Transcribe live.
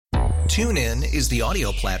TuneIn is the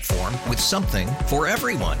audio platform with something for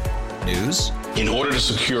everyone. News. In order to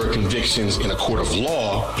secure convictions in a court of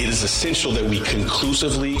law, it is essential that we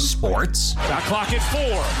conclusively. Sports. Shot clock at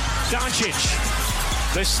 4.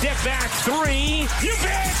 Doncic. The step back 3. You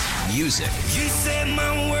bet. Music. You set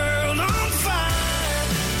my world on fire.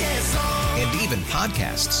 Yes, and even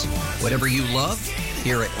podcasts. Whatever you love,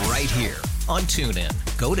 hear it right here on TuneIn.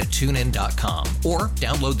 Go to TuneIn.com or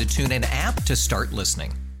download the TuneIn app to start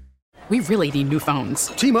listening. We really need new phones.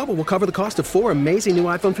 T-Mobile will cover the cost of 4 amazing new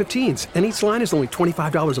iPhone 15s, and each line is only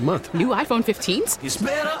 $25 a month. New iPhone 15s? It's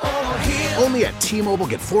better over here. Only at T-Mobile,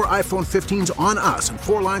 get 4 iPhone 15s on us and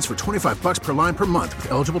 4 lines for $25 per line per month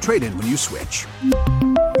with eligible trade-in when you switch.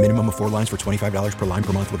 Minimum of 4 lines for $25 per line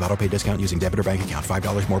per month with autopay discount using debit or bank account.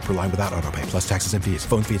 $5 more per line without autopay, plus taxes and fees.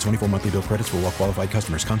 Phone fee at 24 monthly bill credits for well-qualified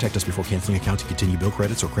customers. Contact us before canceling account to continue bill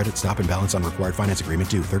credits or credit stop and balance on required finance agreement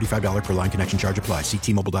due. $35 per line connection charge applies. See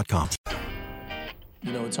T-Mobile.com.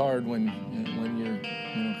 You know, it's hard when you're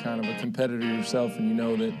kind of a competitor yourself, and you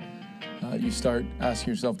know that you start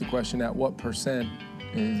asking yourself the question: at what percent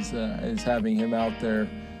is having him out there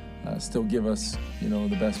still give us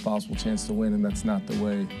the best possible chance to win? And that's not the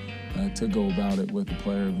way to go about it with a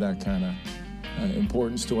player of that kind of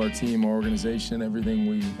importance to our team, our organization, everything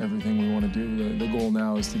we want to do. The goal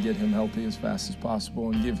now is to get him healthy as fast as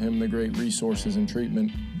possible and give him the great resources and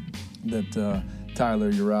treatment that Tyler,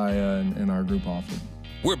 Uriah, and our group offer.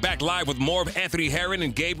 We're back live with more of Anthony Herron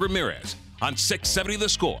and Gabe Ramirez on 670 The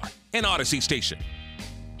Score and Odyssey Station.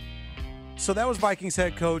 So that was Vikings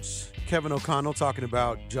head coach Kevin O'Connell talking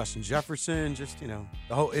about Justin Jefferson, just, the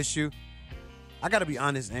whole issue. I got to be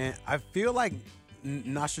honest, man. I feel like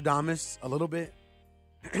Nostradamus a little bit.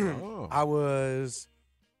 I was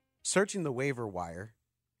searching the waiver wire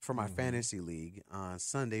for my fantasy league on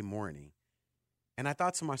Sunday morning, and I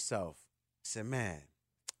thought to myself, I said, man,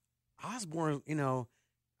 Osborne,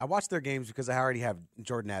 I watched their games because I already have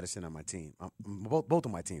Jordan Addison on my team, both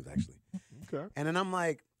of my teams actually. Okay. And then I'm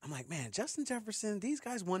like, man, Justin Jefferson, these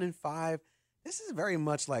guys 1-5. This is very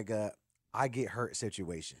much like a I get hurt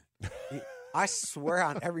situation. I swear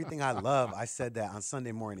on everything I love, I said that on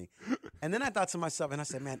Sunday morning. And then I thought to myself, and I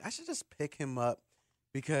said, man, I should just pick him up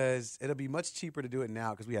because it'll be much cheaper to do it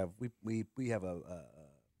now because we have a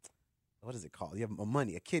what is it called? You have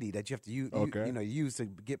a kitty that you have to use to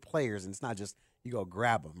get players, and it's not just you go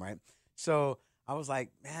grab them, right? So I was like,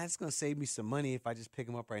 man, it's gonna save me some money if I just pick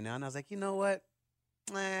him up right now. And I was like, you know what?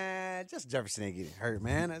 Justin Jefferson ain't getting hurt,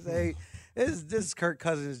 man. I say this is Kirk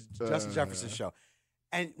Cousins, Justin Jefferson show.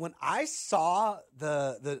 And when I saw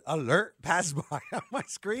the alert pass by on my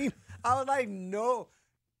screen, I was like, no.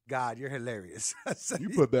 God, you're hilarious. You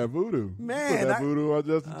put that voodoo. Man. You put that voodoo on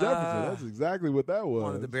Justin Jefferson. That's exactly what that was.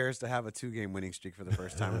 Wanted the Bears to have a 2-game winning streak for the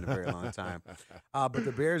first time in a very long time. But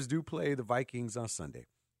the Bears do play the Vikings on Sunday.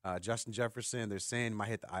 Justin Jefferson, they're saying might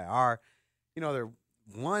hit the IR. They're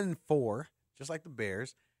 1-4, just like the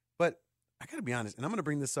Bears. But I got to be honest, and I'm going to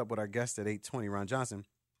bring this up with our guest at 8:20, Ron Johnson.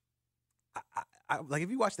 I like,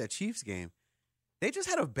 if you watch that Chiefs game, they just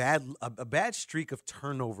had a bad streak of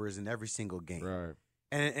turnovers in every single game. Right.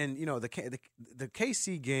 And the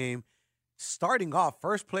KC game, starting off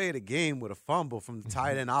first play of the game with a fumble from the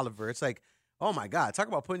tight end Oliver. It's like, oh my God, talk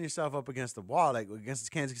about putting yourself up against the wall, like against the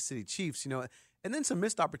Kansas City Chiefs, and then some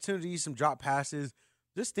missed opportunities, some drop passes,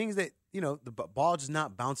 just things that the ball just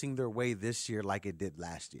not bouncing their way this year like it did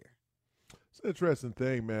last year. It's an interesting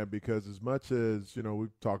thing, man, because as much as we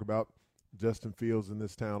talk about Justin Fields in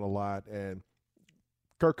this town a lot, and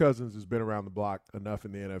Kirk Cousins has been around the block enough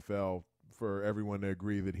in the NFL for everyone to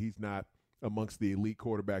agree that he's not amongst the elite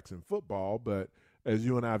quarterbacks in football. But as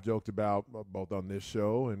you and I have joked about both on this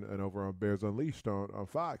show and over on Bears Unleashed on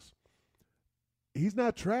Fox, he's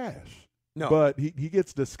not trash. No. But he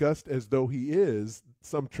gets discussed as though he is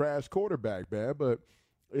some trash quarterback, man. But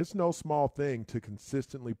it's no small thing to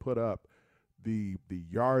consistently put up the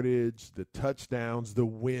yardage, the touchdowns, the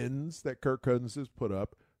wins that Kirk Cousins has put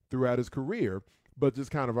up throughout his career. But just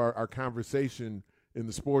kind of our conversation in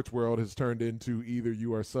the sports world has turned into either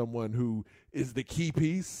you are someone who is the key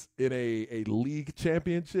piece in a league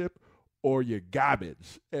championship or you're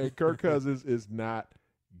garbage. And Kirk Cousins is not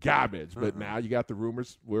garbage. But now you got the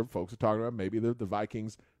rumors where folks are talking about maybe the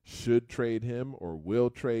Vikings should trade him or will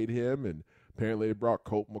trade him. And apparently they brought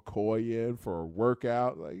Colt McCoy in for a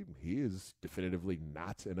workout. Like, he is definitively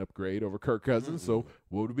not an upgrade over Kirk Cousins. So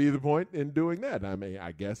what would be the point in doing that? I mean,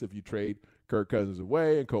 I guess if you trade Kirk Cousins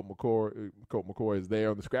away and Colt McCoy is there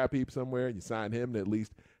on the scrap heap somewhere, and you sign him to at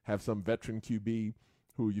least have some veteran QB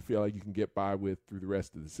who you feel like you can get by with through the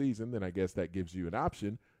rest of the season, then I guess that gives you an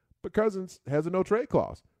option. But Cousins has a no-trade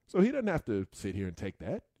clause. So he doesn't have to sit here and take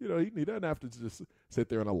that. He doesn't have to just sit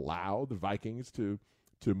there and allow the Vikings to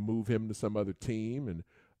move him to some other team and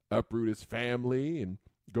uproot his family and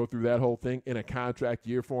go through that whole thing in a contract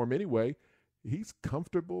year for him anyway. He's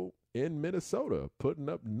comfortable in Minnesota, putting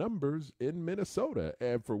up numbers in Minnesota.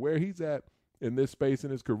 And for where he's at in this space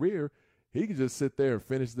in his career, he can just sit there and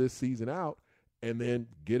finish this season out and then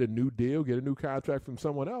get a new deal, get a new contract from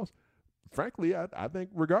someone else. Frankly, I think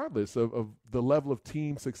regardless of the level of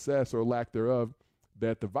team success or lack thereof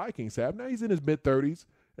that the Vikings have. Now, he's in his mid-30s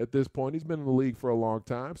at this point. He's been in the league for a long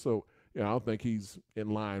time. So, I don't think he's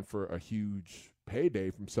in line for a huge payday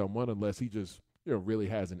from someone unless he just, really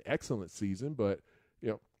has an excellent season. But,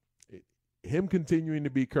 him continuing to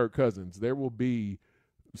be Kirk Cousins, there will be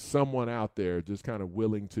someone out there just kind of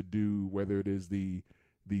willing to do, whether it is the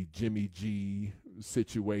Jimmy G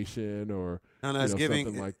situation or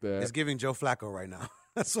something like that. It's giving Joe Flacco right now.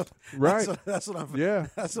 That's what I'm feeling. Yeah.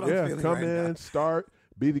 That's what I'm feeling Come right in, now. start,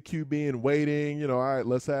 be the QB in waiting. All right,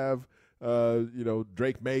 let's have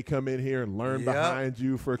Drake May come in here and learn behind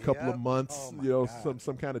you for a couple of months.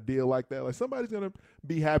 Some kind of deal like that. Like somebody's gonna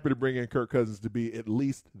be happy to bring in Kirk Cousins to be at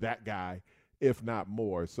least that guy, if not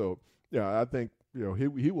more. So I think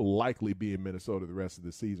he will likely be in Minnesota the rest of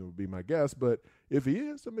the season would be my guess. But if he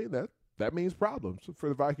is, that means problems for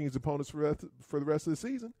the Vikings opponents for the rest of the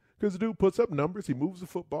season because the dude puts up numbers, he moves the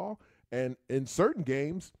football, and in certain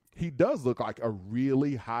games he does look like a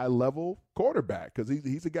really high-level quarterback because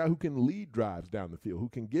he's a guy who can lead drives down the field, who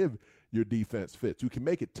can give your defense fits, who can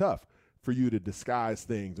make it tough for you to disguise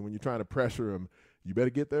things. And when you're trying to pressure him, you better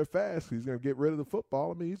get there fast because he's going to get rid of the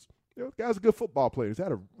football. He's the guy's a good football player. He's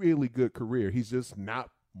had a really good career. He's just not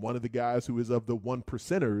one of the guys who is of the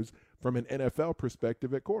 1%ers from an NFL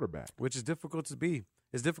perspective at quarterback. Which is difficult to be.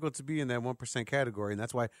 It's difficult to be in that 1% category, and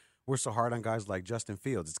that's why we're so hard on guys like Justin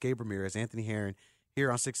Fields. It's Gabe Ramirez, Anthony Herron, here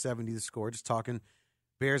on 670 The Score, just talking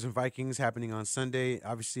Bears and Vikings happening on Sunday.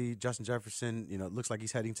 Obviously, Justin Jefferson, it looks like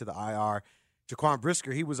he's heading to the IR. Jaquan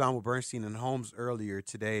Brisker, he was on with Bernstein and Holmes earlier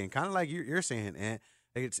today, and kind of like you're saying, and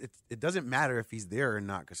it doesn't matter if he's there or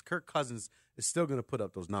not because Kirk Cousins is still going to put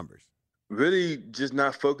up those numbers. Really just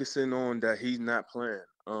not focusing on that he's not playing.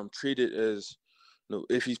 Treat it as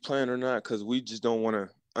if he's playing or not because we just don't want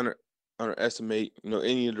to underestimate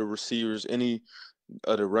any of the receivers, any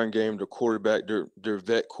of the run game, the quarterback, their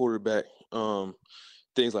vet quarterback,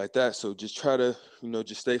 things like that. So just try to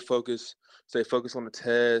just stay focused on the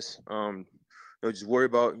task. Just worry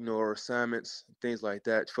about our assignments, things like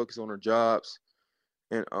that. Focus on our jobs.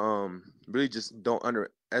 And really just don't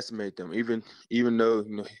underestimate them. Even though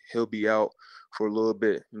he'll be out for a little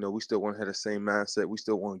bit, we still want to have the same mindset. We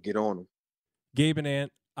still want to get on him. Gabe and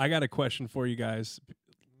Ant, I got a question for you guys.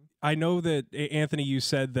 I know that Anthony, you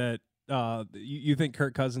said that you think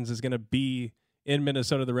Kirk Cousins is going to be in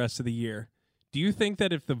Minnesota the rest of the year. Do you think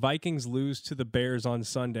that if the Vikings lose to the Bears on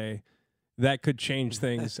Sunday, that could change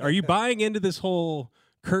things? Are you buying into this whole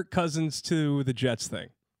Kirk Cousins to the Jets thing?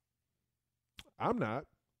 I'm not.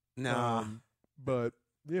 No. But,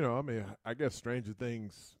 I guess stranger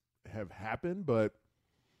things have happened, but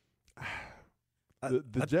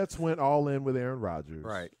the Jets went all in with Aaron Rodgers.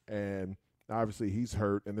 Right. And obviously he's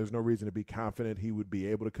hurt, and there's no reason to be confident he would be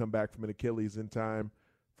able to come back from an Achilles in time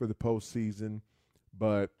for the postseason.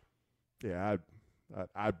 But, yeah,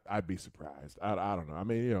 I'd be surprised. I don't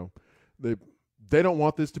know. They don't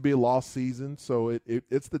want this to be a lost season, so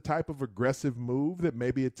it's the type of aggressive move that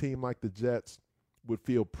maybe a team like the Jets would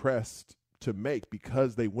feel pressed to make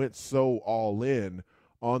because they went so all in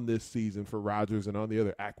on this season for Rodgers and on the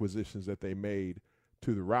other acquisitions that they made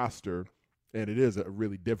to the roster. And it is a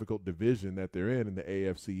really difficult division that they're in the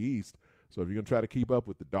AFC East. So if you're going to try to keep up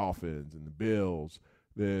with the Dolphins and the Bills,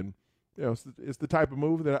 then it's the type of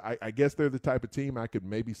move that I guess they're the type of team I could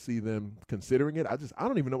maybe see them considering it. I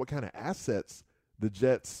don't even know what kind of assets the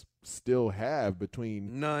Jets still have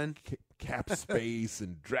between none cap space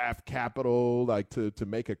and draft capital, like to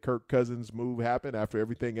make a Kirk Cousins move happen after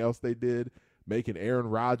everything else they did, making Aaron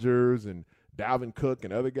Rodgers and Dalvin Cook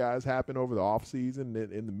and other guys happen over the offseason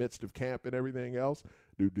in the midst of camp and everything else.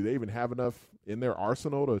 Do they even have enough in their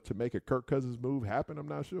arsenal to make a Kirk Cousins move happen? I'm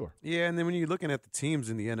not sure. Yeah, and then when you're looking at the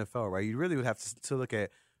teams in the NFL, right, you really would have to look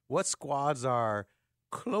at what squads are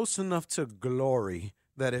close enough to glory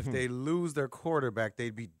that if they lose their quarterback,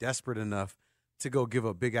 they'd be desperate enough to go give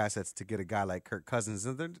up big assets to get a guy like Kirk Cousins.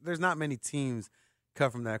 And there's not many teams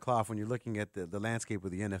cut from that cloth when you're looking at the landscape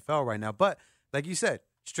of the NFL right now. But like you said,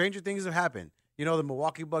 stranger things have happened. The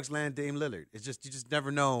Milwaukee Bucks land Dame Lillard. It's just you just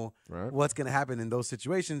never know what's going to happen in those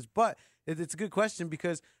situations. But it's a good question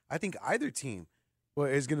because I think either team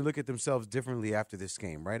is going to look at themselves differently after this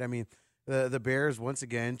game, right? I mean, the Bears, once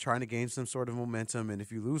again, trying to gain some sort of momentum. And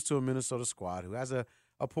if you lose to a Minnesota squad who has a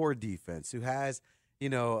poor defense, who has,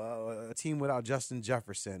 a team without Justin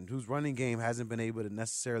Jefferson, whose running game hasn't been able to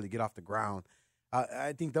necessarily get off the ground,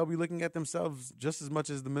 I think they'll be looking at themselves just as much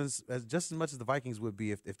as the Vikings would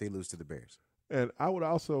be if they lose to the Bears. And I would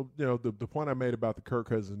also, the point I made about the Kirk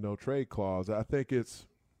Cousins no trade clause, I think it's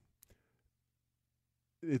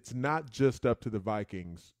not just up to the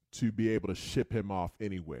Vikings to be able to ship him off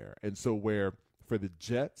anywhere. And so where for the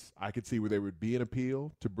Jets, I could see where there would be an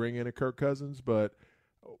appeal to bring in a Kirk Cousins, but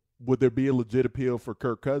would there be a legit appeal for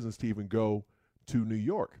Kirk Cousins to even go to New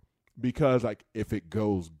York? Because if it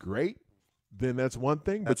goes great, then that's one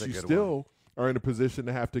thing, but you still are in a position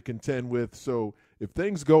to have to contend with. So if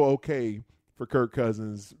things go okay for Kirk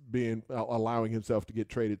Cousins allowing himself to get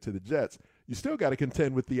traded to the Jets, you still got to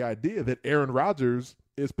contend with the idea that Aaron Rodgers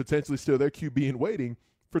is potentially still their QB in waiting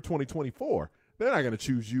for 2024. They're not going to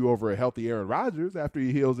choose you over a healthy Aaron Rodgers after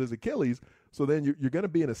he heals his Achilles. So then you're going to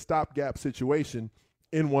be in a stopgap situation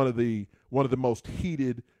in one of the most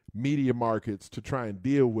heated media markets to try and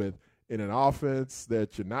deal with in an offense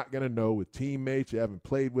that you're not going to know, with teammates you haven't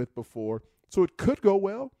played with before. So it could go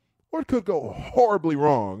well or it could go horribly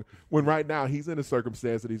wrong when right now he's in a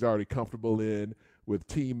circumstance that he's already comfortable in with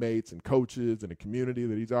teammates and coaches and a community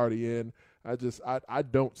that he's already in. I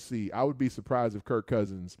don't see – I would be surprised if Kirk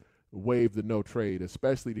Cousins waived the no trade,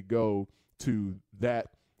 especially to go to that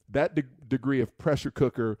degree of pressure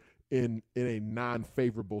cooker in a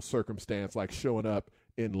non-favorable circumstance like showing up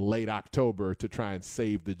in late October to try and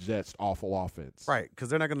save the Jets' awful offense. Right, because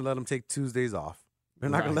they're not going to let him take Tuesdays off. They're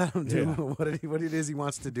not going to let him do what it is he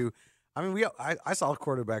wants to do. I mean, I saw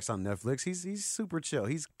quarterbacks on Netflix. He's super chill.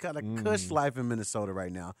 He's got a cush life in Minnesota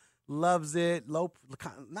right now. Loves it.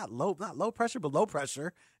 Not low pressure, but low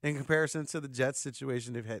pressure in comparison to the Jets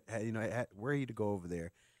situation they've had were he to go over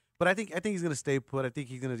there. But I think he's going to stay put. I think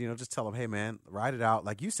he's going to just tell him, hey man, ride it out.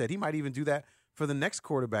 Like you said, he might even do that for the next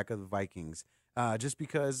quarterback of the Vikings, just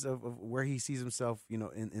because of where he sees himself,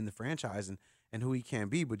 in the franchise and who he can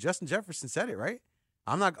be. But Justin Jefferson said it right.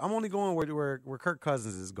 I'm only going where Kirk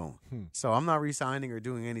Cousins is going. So I'm not re-signing or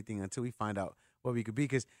doing anything until we find out what we could be.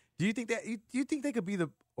 Because do you think they could be do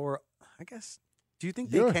you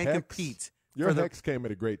think they can compete? Your Hex came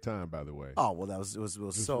at a great time, by the way. Oh well, it was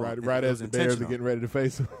so right as the Bears are getting ready to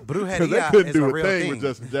face them. Because they couldn't do a thing with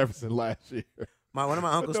Justin Jefferson last year. One of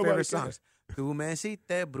my uncle's favorite songs. Tu me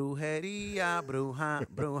hiciste brujeria,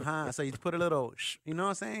 bruja. So you put a little, you know what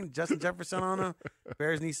I'm saying, Justin Jefferson on him.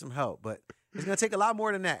 Bears need some help, but it's going to take a lot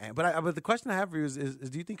more than that. But the question I have for you is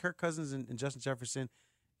do you think Kirk Cousins and Justin Jefferson,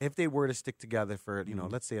 if they were to stick together for,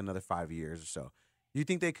 let's say another 5 years or so, do you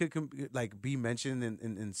think they could be mentioned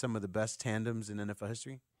in some of the best tandems in NFL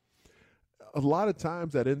history? A lot of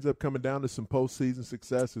times that ends up coming down to some postseason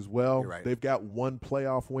success as well. Right. They've got one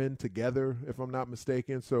playoff win together, if I'm not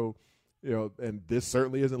mistaken. So, and this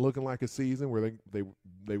certainly isn't looking like a season where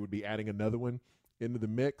they would be adding another one into the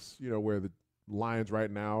mix, where the Lions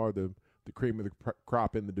right now are the cream of the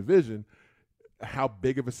crop in the division. How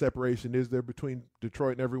big of a separation is there between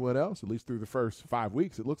Detroit and everyone else? At least through the first 5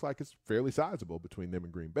 weeks, it looks like it's fairly sizable between them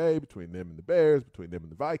and Green Bay, between them and the Bears, between them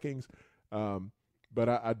and the Vikings. But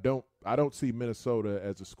I don't see Minnesota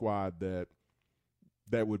as a squad that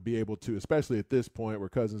would be able to, especially at this point where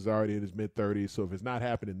Cousins is already in his mid-30s. So if it's not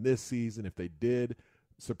happening this season, if they did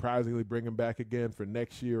surprisingly bring him back again for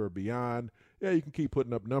next year or beyond, you can keep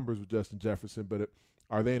putting up numbers with Justin Jefferson, but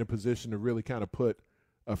are they in a position to really kind of put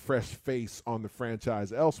a fresh face on the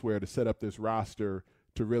franchise elsewhere to set up this roster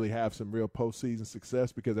to really have some real postseason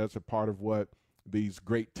success? Because that's a part of what these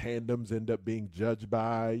great tandems end up being judged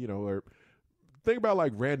by, or think about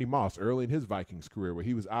like Randy Moss early in his Vikings career, where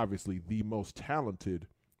he was obviously the most talented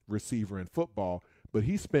receiver in football, but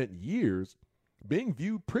he spent years being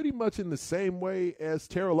viewed pretty much in the same way as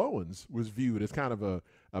Terrell Owens was viewed, as kind of a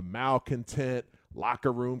malcontent,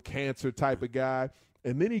 locker room cancer type of guy.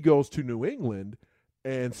 And then he goes to New England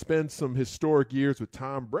and spends some historic years with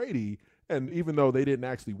Tom Brady. And even though they didn't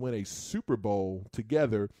actually win a Super Bowl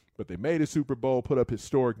together, but they made a Super Bowl, put up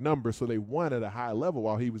historic numbers, so they won at a high level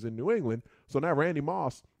while he was in New England. So now Randy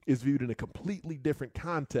Moss is viewed in a completely different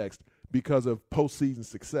context because of postseason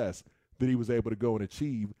success that he was able to go and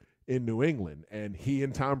achieve in New England. And he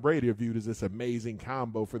and Tom Brady are viewed as this amazing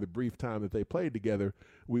combo for the brief time that they played together.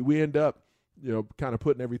 We end up, kind of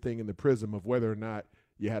putting everything in the prism of whether or not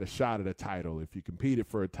you had a shot at a title. If you competed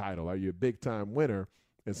for a title, are you a big-time winner?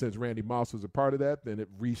 And since Randy Moss was a part of that, then it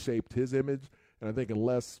reshaped his image. And I think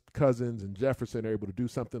unless Cousins and Jefferson are able to do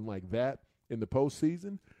something like that in the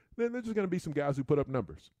postseason, then there's just going to be some guys who put up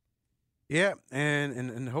numbers. Yeah,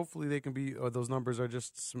 and hopefully they can be, or those numbers are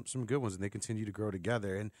just some good ones, and they continue to grow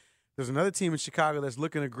together. And there's another team in Chicago that's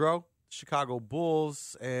looking to grow, Chicago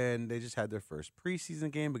Bulls, and they just had their first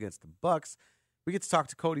preseason game against the Bucks. We get to talk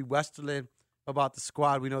to Cody Westerlund about the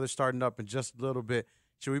squad. We know they're starting up in just a little bit.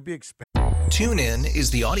 Should we be expecting? TuneIn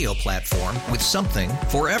is the audio platform with something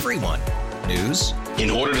for everyone. News. In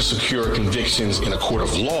order to secure convictions in a court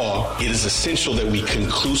of law, it is essential that we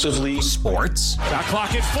conclusively. Sports. Shot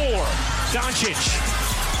clock at 4.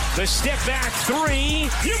 Doncic. The step back 3.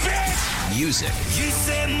 You bet. Music. You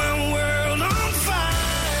set my world on fire.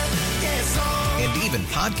 Yes, and even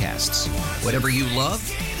podcasts. Whatever you love,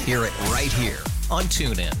 hear it right here on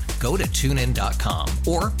TuneIn. Go to TuneIn.com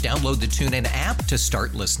or download the TuneIn app to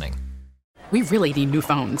start listening. We really need new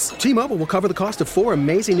phones. T-Mobile will cover the cost of 4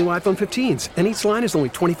 amazing new iPhone 15s, and each line is only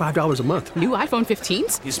 $25 a month. New iPhone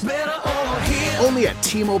 15s? it's better over here. Only at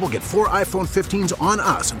T-Mobile, get 4 iPhone 15s on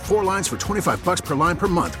us and 4 lines for $25 per line per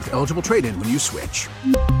month with eligible trade-in when you switch.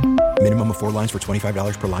 Minimum of 4 lines for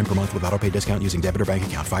 $25 per line per month with autopay discount using debit or bank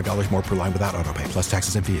account. $5 more per line without autopay, plus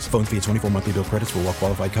taxes and fees. Phone fee at 24 monthly bill credits for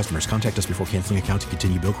well-qualified customers. Contact us before canceling account to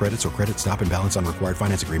continue bill credits or credit stop and balance on required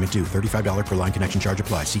finance agreement due. $35 per line connection charge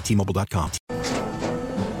applies. See T-Mobile.com.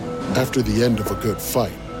 After the end of a good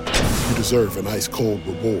fight, you deserve an ice-cold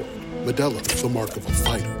reward. Modelo is the mark of a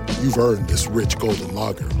fighter. You've earned this rich golden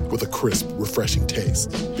lager with a crisp, refreshing taste.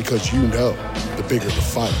 Because you know, the bigger the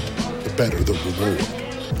fight, the better the reward.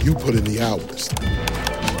 You put in the hours,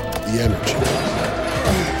 the energy,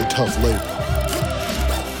 the tough labor.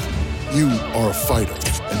 You are a fighter,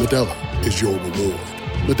 and Modelo is your reward.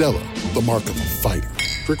 Modelo, the mark of a fighter.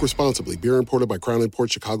 Drink responsibly. Beer imported by Crown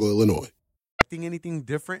Imports, Chicago, Illinois. Anything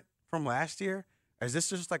different from last year? Or is this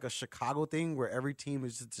just like a Chicago thing where every team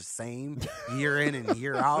is just the same year in and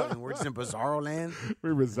year out, and we're just in bizarro land?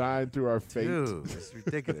 We resigned to our fate. Dude, it's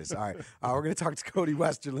ridiculous. All right, we're going to talk to Cody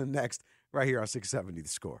Westerlund next, right here on 670 The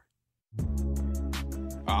Score.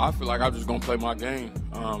 I feel like I'm just going to play my game.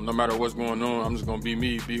 No matter what's going on, I'm just going to be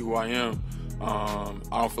me, be who I am. I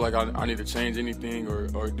don't feel like I need to change anything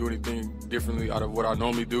or do anything differently out of what I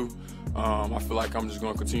normally do. I feel like I'm just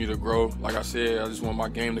going to continue to grow. Like I said, I just want my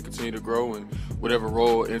game to continue to grow, and whatever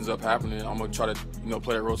role ends up happening, I'm going to try to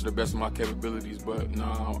play that role to the best of my capabilities. But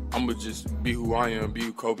I'm going to just be who I am, be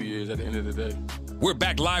who Coby is at the end of the day. We're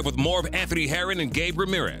back live with more of Anthony Herron and Gabe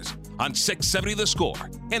Ramirez on 670 The Score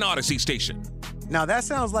and Odyssey Station. Now, that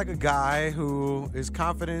sounds like a guy who is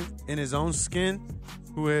confident in his own skin,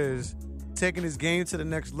 who is taking his game to the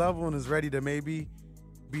next level and is ready to maybe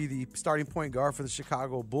be the starting point guard for the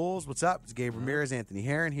Chicago Bulls. What's up? It's Gabe Ramirez, Anthony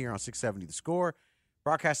Herron here on 670 The Score.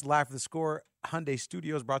 Broadcasted live from The Score Hyundai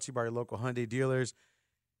Studios, brought to you by your local Hyundai dealers.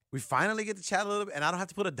 We finally get to chat a little bit, and I don't have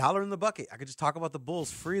to put $1 in the bucket. I could just talk about the Bulls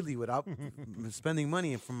freely without spending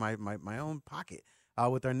money from my own pocket.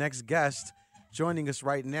 With our next guest joining us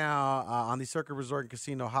right now on the Circuit Resort and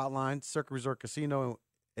Casino hotline, Circuit Resort Casino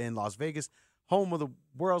in Las Vegas, home of the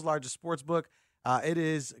world's largest sports book. It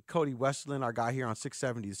is Cody Westerlund, our guy here on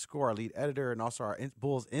 670 The Score, our lead editor, and also our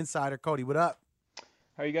Bulls insider. Cody, what up?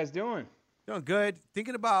 How you guys doing? Doing good.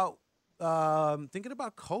 Thinking about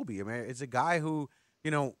Coby. I mean, it's a guy who,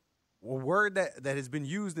 a word that has been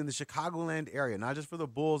used in the Chicagoland area, not just for the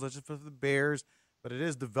Bulls, not just for the Bears, but it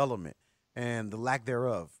is development and the lack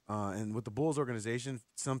thereof. And with the Bulls organization,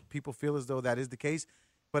 some people feel as though that is the case.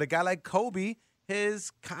 But a guy like Coby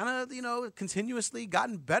has kind of, continuously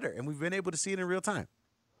gotten better, and we've been able to see it in real time.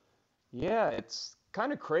 Yeah, it's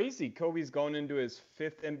kind of crazy. Coby's going into his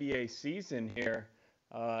 5th NBA season here.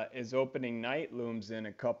 His opening night looms in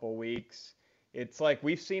a couple weeks. It's like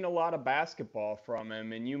we've seen a lot of basketball from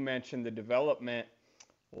him, and you mentioned the development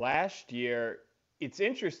last year. It's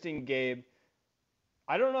interesting, Gabe.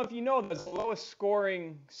 I don't know if you know, that's the lowest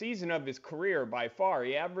scoring season of his career by far.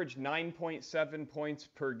 He averaged 9.7 points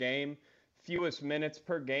per game, fewest minutes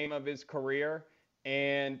per game of his career,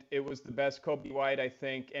 and it was the best Coby White I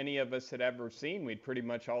think any of us had ever seen. We'd pretty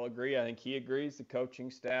much all agree. I think he agrees, the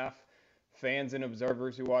coaching staff, fans and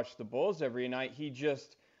observers who watch the Bulls every night. He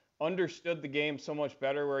just understood the game so much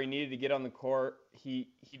better where he needed to get on the court. He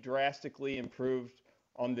drastically improved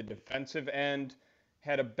on the defensive end,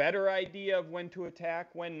 had a better idea of when to attack,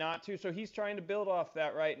 when not to. So he's trying to build off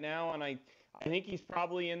that right now, and I think he's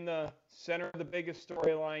probably in the center of the biggest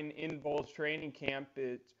storyline in Bulls training camp,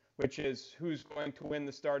 which is who's going to win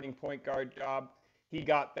the starting point guard job. He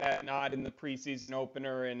got that nod in the preseason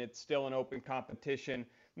opener, and it's still an open competition,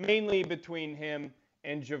 mainly between him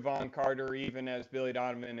and Javon Carter, even as Billy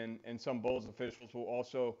Donovan and some Bulls officials will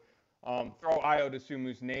also throw Ayo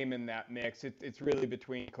Dosunmu's name in that mix. It's really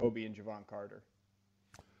between Coby and Javon Carter.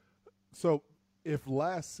 So if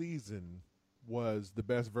last season was the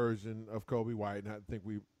best version of Coby White,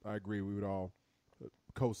 and I agree we would all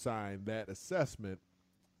co-sign that assessment,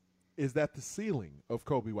 is that the ceiling of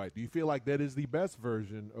Coby White? Do you feel like that is the best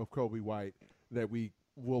version of Coby White that we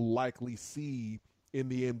will likely see in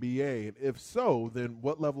the NBA? And if so, then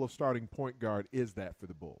what level of starting point guard is that for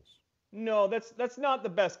the Bulls? No, that's not the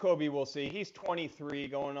best Coby we'll see. He's 23,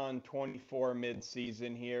 going on 24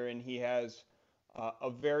 mid-season here, and he has a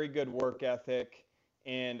very good work ethic.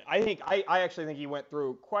 And I actually think he went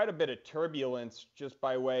through quite a bit of turbulence just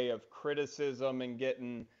by way of criticism and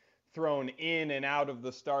getting thrown in and out of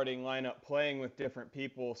the starting lineup, playing with different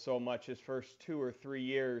people so much his first 2 or 3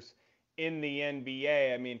 years in the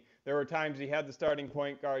NBA. I mean, there were times he had the starting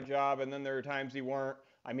point guard job, and then there were times he weren't.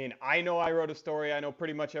 I mean, I know I wrote a story. I know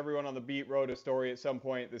pretty much everyone on the beat wrote a story at some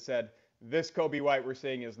point that said, this Coby White we're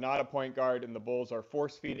seeing is not a point guard, and the Bulls are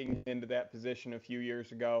force-feeding him into that position a few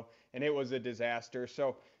years ago, and it was a disaster.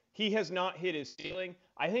 So he has not hit his ceiling.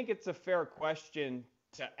 I think it's a fair question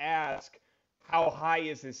to ask, how high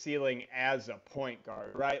is his ceiling as a point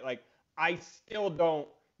guard, right? Like, I still don't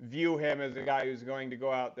view him as a guy who's going to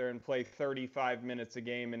go out there and play 35 minutes a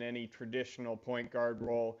game in any traditional point guard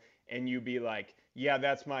role, and you be like, yeah,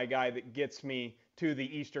 that's my guy that gets me to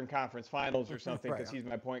the Eastern Conference Finals or something because he's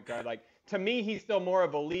my point guard. Like, to me, he's still more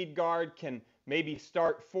of a lead guard, can maybe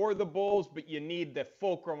start for the Bulls, but you need the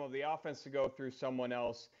fulcrum of the offense to go through someone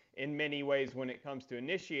else in many ways when it comes to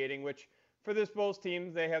initiating, which for this Bulls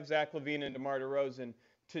team, they have Zach LaVine and DeMar DeRozan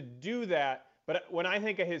to do that. But when I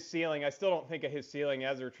think of his ceiling, I still don't think of his ceiling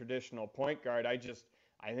as a traditional point guard. I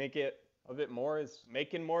think of it more as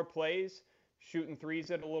making more plays, shooting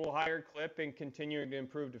threes at a little higher clip, and continuing to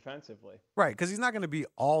improve defensively. Right, because he's not going to be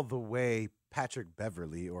all the way Patrick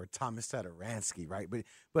Beverley or Thomas Satoransky, right?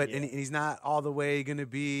 But yeah. And he's not all the way going to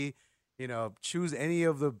be, choose any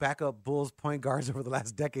of the backup Bulls point guards over the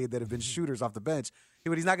last decade that have been shooters off the bench.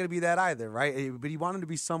 But he's not going to be that either, right? But he wanted to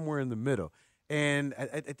be somewhere in the middle. And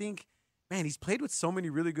I think, man, he's played with so many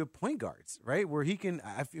really good point guards, right? Where he can,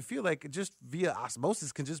 I feel like just via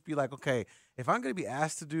osmosis can just be like, okay, if I'm going to be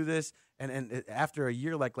asked to do this, and after a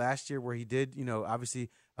year like last year where he did, obviously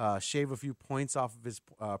shave a few points off of his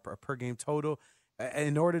per game total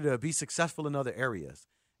in order to be successful in other areas.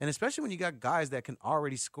 And especially when you got guys that can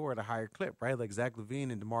already score at a higher clip, right? Like Zach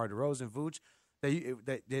LaVine and DeMar DeRozan, Vooch,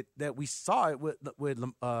 that we saw it with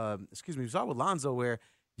Lonzo, where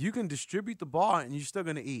you can distribute the ball and you're still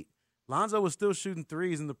going to eat. Lonzo was still shooting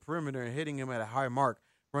threes in the perimeter and hitting him at a high mark,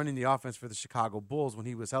 running the offense for the Chicago Bulls when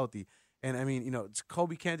he was healthy. And, I mean,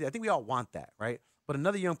 Coby can't do. I think we all want that, right? But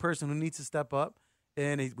another young person who needs to step up,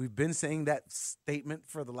 and we've been saying that statement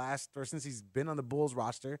or since he's been on the Bulls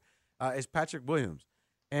roster, is Patrick Williams.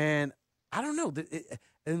 And I don't know.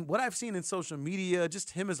 And what I've seen in social media,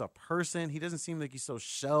 just him as a person, he doesn't seem like he's so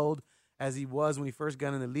shelled as he was when he first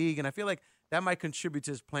got in the league. And I feel like that might contribute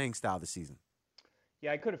to his playing style this season.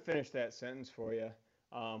 Yeah, I could have finished that sentence for you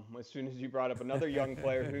as soon as you brought up another young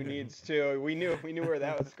player who needs to. We knew where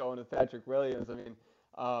that was going with Patrick Williams. I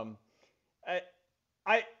mean,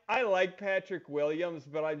 I like Patrick Williams,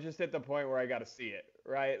 but I'm just at the point where I got to see it,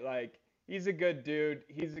 right? Like, he's a good dude,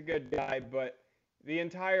 he's a good guy, but the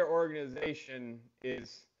entire organization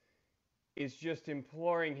is just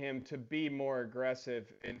imploring him to be more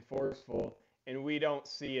aggressive and forceful. And we don't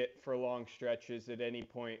see it for long stretches at any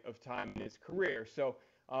point of time in his career. So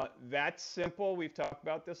that's simple. We've talked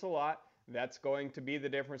about this a lot. That's going to be the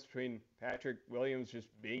difference between Patrick Williams just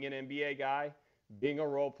being an NBA guy, being a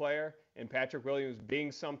role player, and Patrick Williams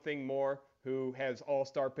being something more, who has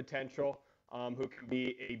all-star potential, who can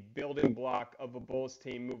be a building block of a Bulls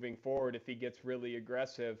team moving forward if he gets really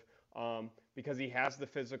aggressive, because he has the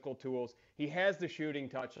physical tools. He has the shooting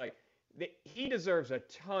touch. He deserves a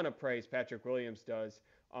ton of praise, Patrick Williams does,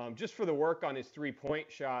 just for the work on his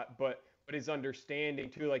three-point shot, but his understanding,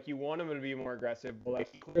 too. Like, you want him to be more aggressive, but,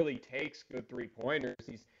 he clearly takes good three-pointers.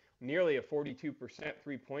 He's nearly a 42%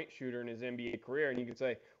 three-point shooter in his NBA career, and you can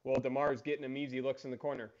say, well, DeMar's getting him easy looks in the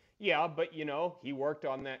corner. Yeah, but, he worked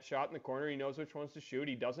on that shot in the corner. He knows which ones to shoot.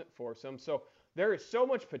 He doesn't force them. So there is so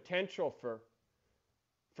much potential for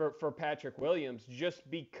Patrick Williams just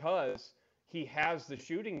because he has the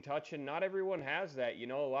shooting touch, and not everyone has that.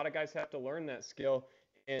 A lot of guys have to learn that skill.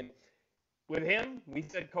 And with him, we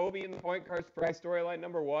said Coby in the point guard's probably storyline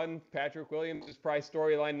number 1. Patrick Williams is probably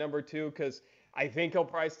storyline number 2, because I think he'll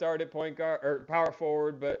probably start at point guard or power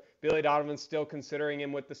forward, but Billy Donovan's still considering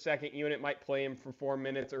him with the second unit, might play him for 4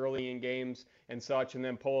 minutes early in games and such, and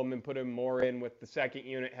then pull him and put him more in with the second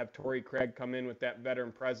unit, have Torrey Craig come in with that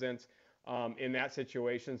veteran presence. in that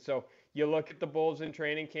situation. So you look at the Bulls in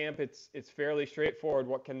training camp, it's fairly straightforward.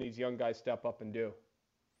 What can these young guys step up and do?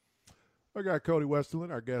 I got Cody Westerlund,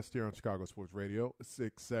 our guest here on Chicago Sports Radio,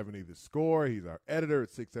 670 The Score. He's our editor at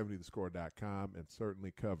 670thescore.com and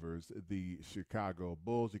certainly covers the Chicago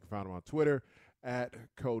Bulls. You can find him on Twitter at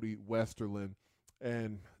Cody Westerlund.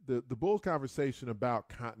 And the Bulls conversation about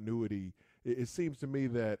continuity, it seems to me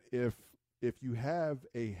that if you have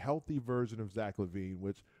a healthy version of Zach LaVine,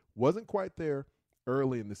 which wasn't quite there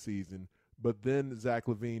early in the season, but then Zach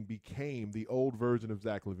LaVine became the old version of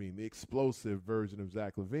Zach LaVine, the explosive version of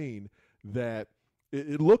Zach LaVine, that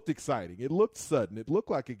it looked exciting. It looked sudden. It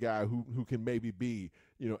looked like a guy who can maybe be,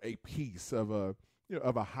 a piece of a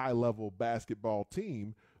high-level basketball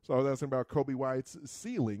team. So I was asking about Coby White's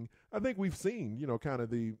ceiling. I think we've seen, kind of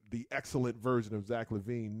the excellent version of Zach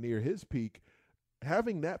LaVine near his peak.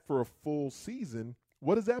 Having that for a full season,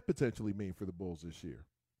 what does that potentially mean for the Bulls this year?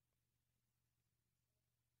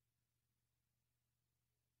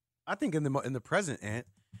 I think in the present, Ant,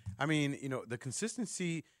 I mean, the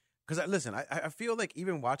consistency. Because listen, I feel like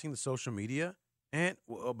even watching the social media and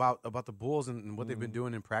about the Bulls and what they've been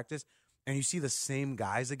doing in practice, and you see the same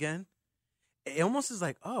guys again, it almost is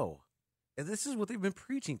like, oh, this is what they've been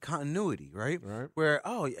preaching, continuity, right? Where,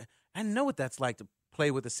 oh, yeah, I know what that's like to play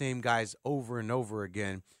with the same guys over and over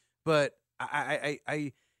again. But I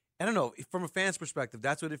don't know, from a fan's perspective,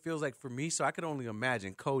 that's what it feels like for me. So I could only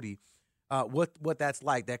imagine, Cody, what that's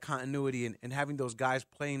like, that continuity and having those guys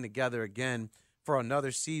playing together again for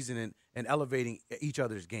another season and elevating each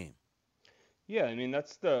other's game. Yeah, I mean,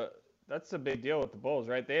 that's the big deal with the Bulls,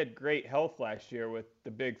 right? They had great health last year with the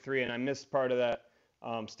big three, and I missed part of that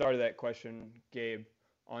start of that question, Gabe,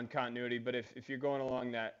 on continuity. But if you're going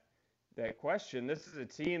along that question, this is a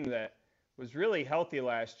team that was really healthy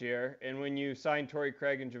last year, and when you sign Torrey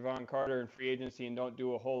Craig and Javon Carter in free agency and don't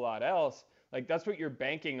do a whole lot else, like that's what you're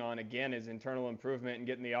banking on, again, is internal improvement and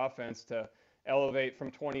getting the offense to elevate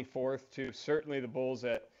from 24th to certainly the Bulls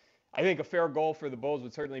at, I think a fair goal for the Bulls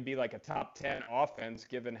would certainly be like a top 10 offense,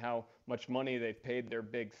 given how much money they've paid their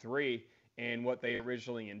big three and what they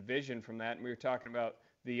originally envisioned from that. And we were talking about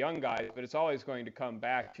the young guys, but it's always going to come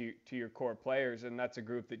back to your core players, and that's a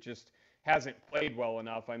group that just hasn't played well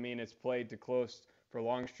enough. I mean, it's played to close for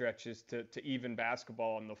long stretches to even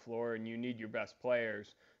basketball on the floor, and you need your best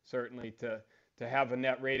players certainly to have a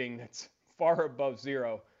net rating that's far above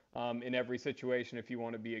zero in every situation if you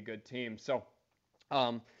want to be a good team. So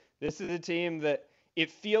this is a team that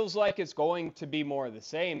it feels like it's going to be more of the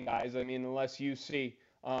same, guys. I mean, unless you see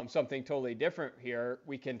something totally different here,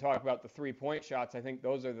 we can talk about the three-point shots. I think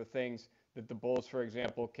those are the things that the Bulls, for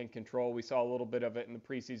example, can control. We saw a little bit of it in the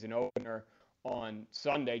preseason opener on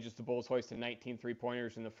Sunday. Just the Bulls hoisted 19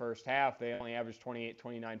 three-pointers in the first half. They only averaged 28,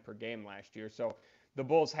 29 per game last year. So the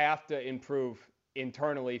Bulls have to improve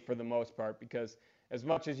internally for the most part, because as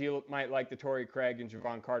much as you might like the Torrey Craig and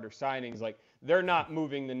Javon Carter signings, like they're not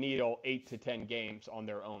moving the needle 8 to 10 games on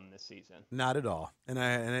their own this season. Not at all.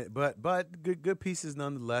 But good pieces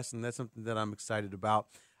nonetheless, and that's something that I'm excited about.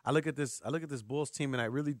 I look at this Bulls team, and I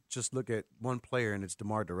really just look at one player, and it's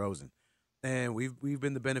DeMar DeRozan. And we've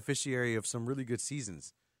been the beneficiary of some really good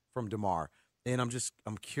seasons from DeMar. And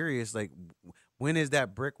I'm curious, like, when is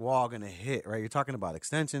that brick wall going to hit, right? You're talking about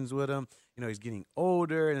extensions with him. He's getting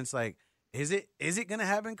older, and it's like, is it going to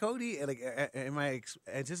happen, Cody? Like, am I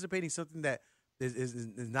anticipating something that is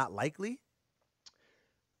not likely?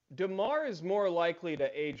 DeMar is more likely to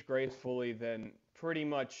age gracefully than pretty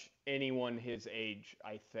much anyone his age,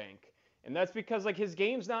 I think. And that's because, like, his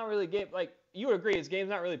game's not really you would agree, his game's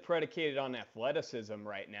not really predicated on athleticism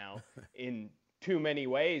right now in too many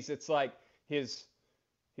ways. It's like his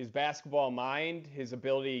basketball mind, his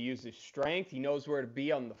ability to use his strength. He knows where to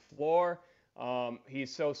be on the floor.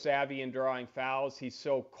 He's so savvy in drawing fouls. He's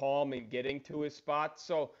so calm in getting to his spots.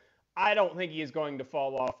 So I don't think he is going to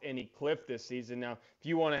fall off any cliff this season. Now, if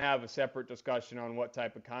you want to have a separate discussion on what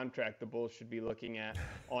type of contract the Bulls should be looking at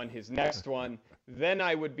on his next one, then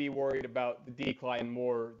I would be worried about the decline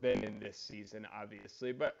more than in this season,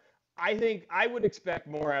 obviously. But I think I would expect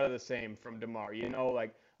more out of the same from DeMar.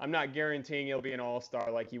 I'm not guaranteeing he'll be an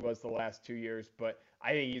all-star like he was the last 2 years, but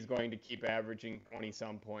I think he's going to keep averaging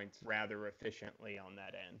 20-some points rather efficiently on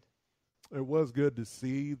that end. It was good to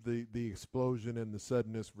see the explosion and the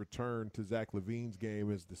suddenness return to Zach LaVine's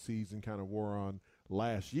game as the season kind of wore on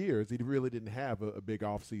last year, as he really didn't have a big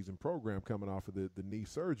off-season program coming off of the knee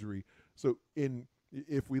surgery. So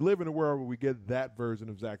if we live in a world where we get that version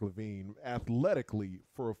of Zach LaVine athletically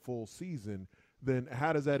for a full season, then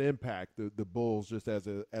how does that impact the Bulls just as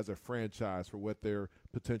a franchise for what their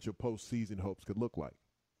potential postseason hopes could look like?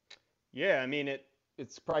 Yeah, I mean, it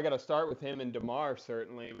it's probably got to start with him and DeMar,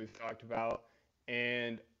 certainly, we've talked about.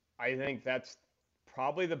 And I think that's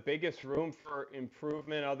probably the biggest room for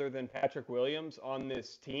improvement other than Patrick Williams on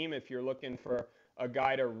this team if you're looking for a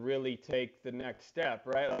guy to really take the next step,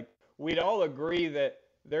 right? Like, we'd all agree that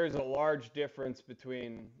there's a large difference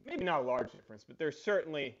between, maybe not a large difference, but there's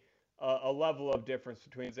certainly a level of difference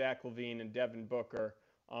between Zach LaVine and Devin Booker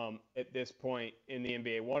at this point in the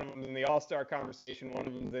NBA. One of them is in the All-Star conversation. One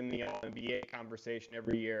of them is in the All-NBA conversation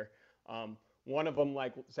every year. One of them,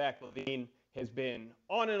 like Zach LaVine, has been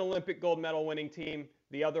on an Olympic gold medal winning team.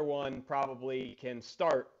 The other one probably can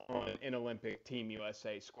start on an Olympic Team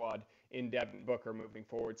USA squad in Devin Booker moving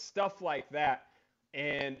forward. Stuff like that.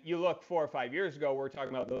 And you look 4 or 5 years ago, we're talking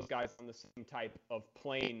about those guys on the same type of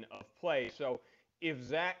plane of play. So if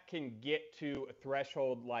Zach can get to a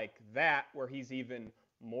threshold like that where he's even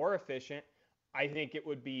more efficient, I think it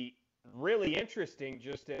would be really interesting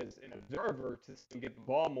just as an observer to see him get the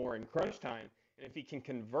ball more in crunch time. And if he can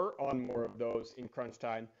convert on more of those in crunch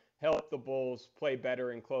time, help the Bulls play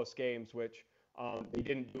better in close games, which they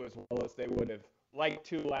didn't do as well as they would have liked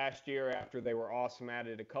to last year after they were awesome at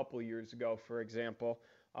it a couple years ago, for example.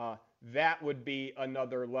 That would be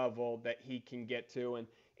another level that he can get to. And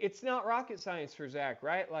it's not rocket science for Zach,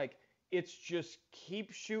 right? Like, it's just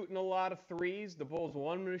keep shooting a lot of threes. The Bulls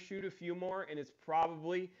want him to shoot a few more, and it's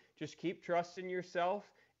probably just keep trusting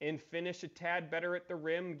yourself and finish a tad better at the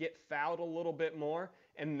rim, get fouled a little bit more.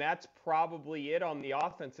 And that's probably it on the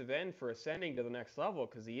offensive end for ascending to the next level,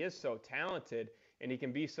 because he is so talented and he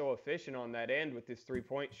can be so efficient on that end with his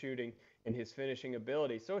three-point shooting and his finishing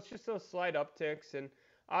ability. So it's just those slight upticks. And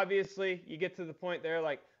obviously you get to the point there,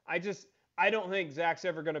 like, I don't think Zach's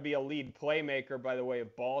ever going to be a lead playmaker by the way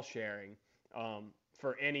of ball sharing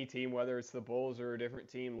for any team, whether it's the Bulls or a different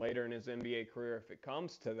team later in his NBA career if it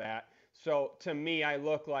comes to that. So to me, I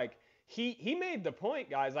look like he made the point,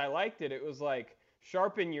 guys. I liked it. It was like,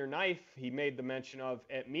 sharpen your knife, he made the mention of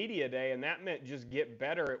at Media Day, and that meant just get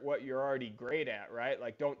better at what you're already great at, right?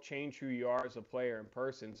 Like, don't change who you are as a player in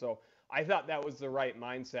person. So I thought that was the right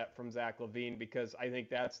mindset from Zach LaVine, because I think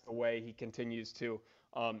that's the way he continues to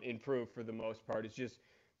improve for the most part. It's just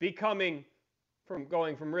going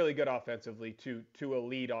from really good offensively to a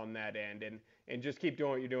lead on that end, and just keep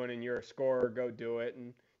doing what you're doing, and you're a scorer, go do it.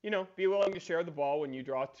 And, be willing to share the ball when you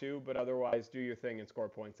draw two, but otherwise do your thing and score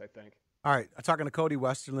points, I think. All right, I'm talking to Cody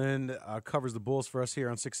Westerlund, covers the Bulls for us here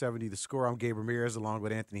on 670 The Score. I'm Gabe Ramirez along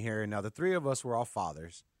with Anthony Herron. Now, the three of us were all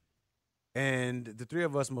fathers, and the three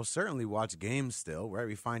of us most certainly watch games still, right?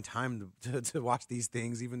 We find time to watch these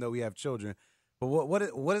things even though we have children. But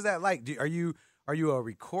what is that like? Are you a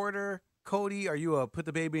recorder, Cody? Are you a put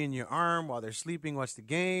the baby in your arm while they're sleeping, watch the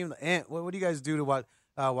game? And what do you guys do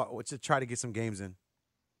to try to get some games in?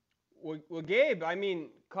 Well, Gabe, I mean,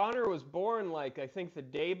 Connor was born, I think the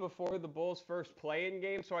day before the Bulls' first play-in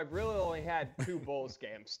game, so I've really only had 2 Bulls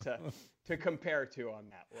games to compare to on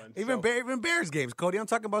that one. Even Bears games, Cody. I'm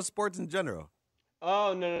talking about sports in general.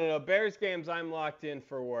 Oh, no. Bears games, I'm locked in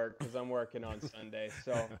for work because I'm working on Sunday.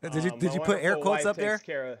 So Did you put air quotes up there?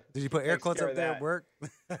 Did you put air quotes up there at work?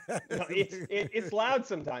 No, it's loud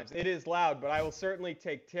sometimes. It is loud, but I will certainly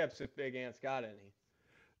take tips if Big Ant's got any.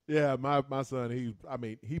 Yeah, my son,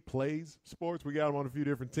 he plays sports. We got him on a few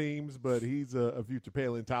different teams, but he's a future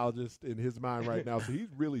paleontologist in his mind right now. So he's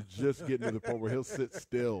really just getting to the point where he'll sit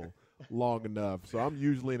still long enough. So I'm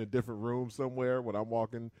usually in a different room somewhere when I'm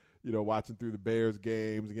walking, watching through the Bears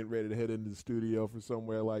games and getting ready to head into the studio for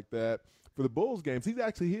somewhere like that. For the Bulls games, he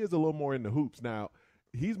is a little more into hoops. Now,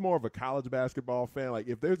 he's more of a college basketball fan. Like,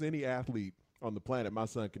 if there's any athlete on the planet my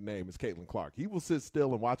son can name, is Caitlin Clark. He will sit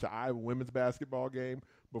still and watch an Iowa women's basketball game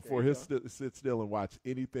before he'll sit still and watch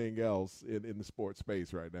anything else in the sports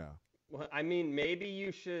space right now. Well, I mean, maybe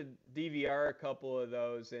you should DVR a couple of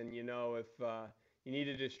those, and, if you need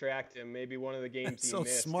to distract him, maybe one of the games you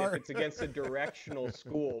missed. Smart. If it's against a directional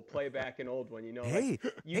school, play back an old one. Hey,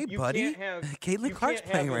 you buddy, can't have, Caitlin Clark's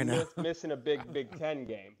playing right now. Missing a Big Ten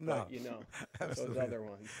game, no, but, those other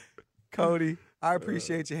ones. Cody, I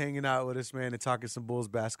appreciate you hanging out with us, man, and talking some Bulls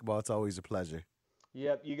basketball. It's always a pleasure.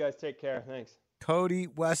 Yep, you guys take care. Thanks. Cody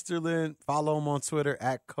Westerlund. Follow him on Twitter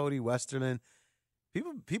at Cody Westerlund.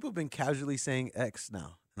 People have been casually saying X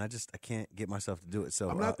now, and I can't get myself to do it. So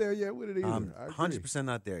I'm not there yet with it either. I'm 100%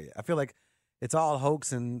 not there yet. I feel like it's all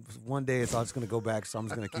hoax, and one day it's all just going to go back. So I'm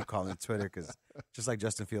just going to keep calling it Twitter because just like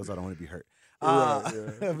Justin Fields, I don't want to be hurt. Right,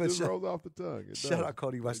 yeah. It just rolls off the tongue. Shout out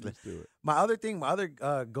Cody Westerlund. My other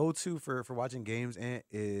go-to for watching games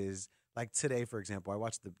is like today, for example. I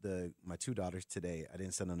watched my 2 daughters today. I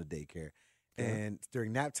didn't send them to daycare. And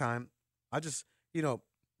during nap time, I just,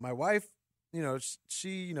 my wife,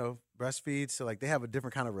 she, breastfeeds, so like they have a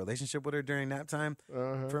different kind of relationship with her during nap time.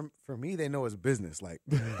 For me, they know it's business. Like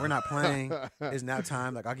we're not playing. It's nap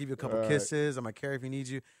time. Like I'll give you a couple kisses. I'm like, Carrie, if you need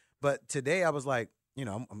you. But today I was like,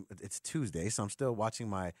 it's Tuesday, so I'm still watching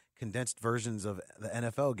my condensed versions of the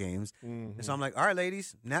NFL games. And so I'm like, all right,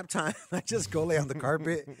 ladies, nap time. I just go lay on the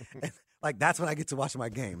carpet. And, like, that's when I get to watch my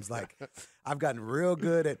games. Like, I've gotten real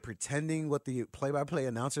good at pretending what the play-by-play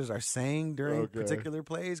announcers are saying during particular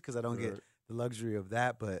plays because I don't get the luxury of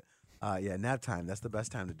that. But, nap time, that's the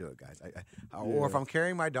best time to do it, guys. Or if I'm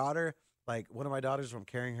carrying my daughter, like one of my daughters, if I'm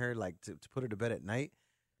carrying her, like, to put her to bed at night,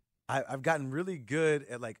 I've gotten really good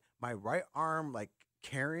at, like, my right arm, like,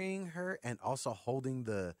 carrying her and also holding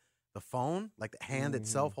the phone, like the hand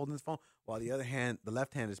itself holding the phone, while the other hand, the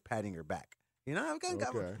left hand is patting her back. I've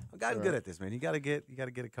gotten good at this, man. You gotta get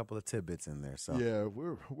a couple of tidbits in there. So yeah,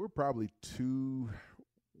 we're probably too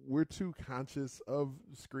conscious of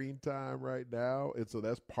screen time right now, and so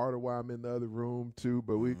that's part of why I'm in the other room too.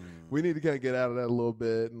 But we need to kind of get out of that a little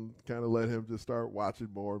bit and kind of let him just start watching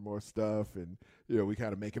more and more stuff, and we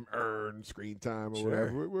kind of make him earn screen time or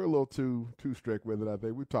whatever. We're a little too strict with it. I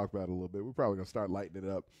think we've talked about it a little bit. We're probably gonna start lightening it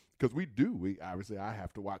up. Because obviously I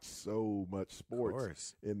have to watch so much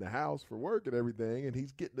sports in the house for work and everything, and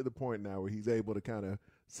he's getting to the point now where he's able to kind of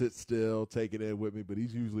sit still, take it in with me, but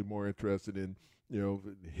he's usually more interested in,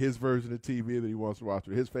 his version of TV that he wants to watch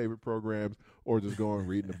or his favorite programs or just going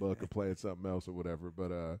reading a book or playing something else or whatever.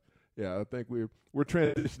 But, I think we're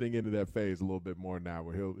transitioning into that phase a little bit more now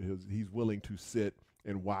where he's willing to sit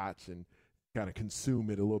and watch and kind of consume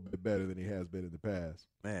it a little bit better than he has been in the past.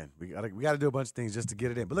 Man, we gotta do a bunch of things just to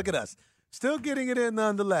get it in. But look at us, still getting it in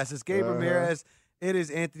nonetheless. It's Gabe Ramirez. It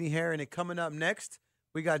is Anthony Herron. And coming up next,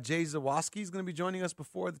 we got Jay Zawoski. He's going to be joining us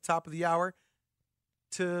before the top of the hour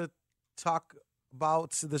to talk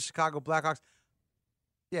about the Chicago Blackhawks.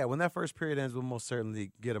 Yeah, when that first period ends, we'll most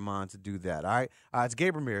certainly get him on to do that. All right, it's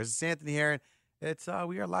Gabe Ramirez. It's Anthony Herron. It's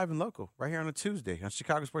we are live and local right here on a Tuesday on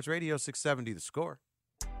Chicago Sports Radio 670 The Score.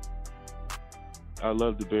 I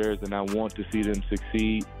love the Bears, and I want to see them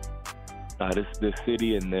succeed. This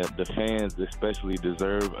city and the fans especially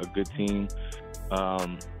deserve a good team.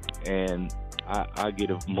 And I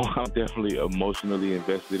get I'm definitely emotionally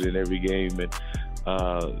invested in every game. And,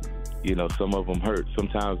 some of them hurt.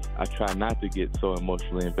 Sometimes I try not to get so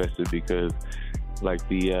emotionally invested because, like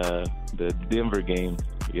the Denver game,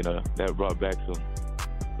 that brought back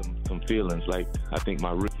some feelings. Like, I think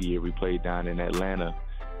my rookie year we played down in Atlanta,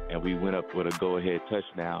 and we went up with a go-ahead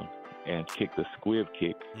touchdown and kicked a squib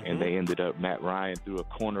kick, and they ended up, Matt Ryan threw a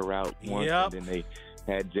corner route once, and then they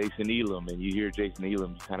had Jason Elam, and you hear Jason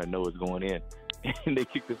Elam, you kind of know it's going in. And they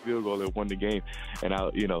kicked the field goal and won the game. And,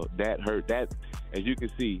 that hurt. That, as you can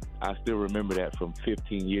see, I still remember that from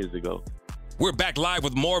 15 years ago. We're back live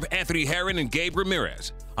with more of Anthony Herron and Gabe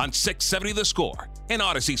Ramirez on 670 The Score and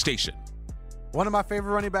Odyssey Station. One of my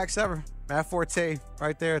favorite running backs ever, Matt Forte,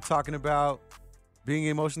 right there talking about being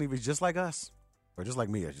emotionally just like us, or just like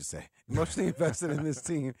me, I should say, emotionally invested in this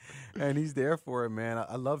team, and he's there for it, man.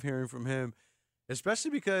 I love hearing from him,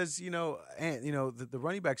 especially because the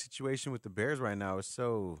running back situation with the Bears right now is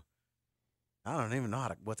so, I don't even know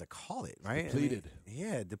what to call it, right? Depleted.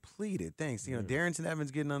 Depleted. Thanks. Darrington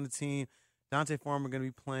Evans getting on the team, Dante Farmer going to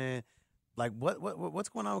be playing. Like what's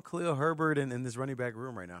going on with Khalil Herbert and this running back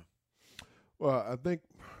room right now? Well, I think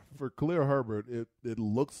for Khalil Herbert, it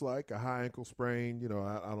looks like a high ankle sprain.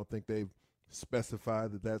 I don't think they've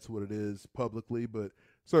specified that that's what it is publicly, but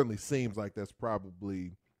certainly seems like that's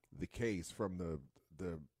probably the case from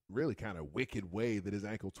the really kind of wicked way that his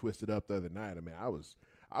ankle twisted up the other night. I mean, I was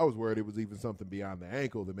worried it was even something beyond the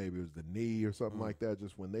ankle, that maybe it was the knee or something like that,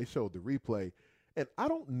 just when they showed the replay. And I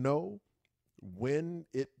don't know when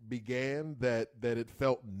it began that it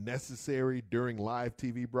felt necessary during live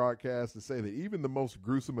TV broadcasts to say that even the most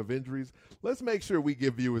gruesome of injuries, let's make sure we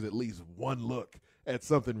give viewers at least one look at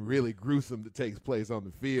something really gruesome that takes place on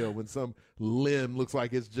the field when some limb looks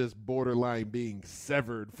like it's just borderline being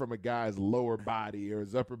severed from a guy's lower body or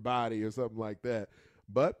his upper body or something like that.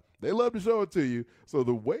 But they love to show it to you. So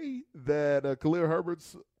the way that Khalil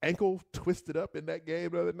Herbert's ankle twisted up in that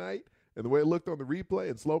game the other night, and the way it looked on the replay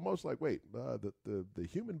in slow motion, like, wait, the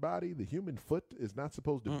human body, the human foot is not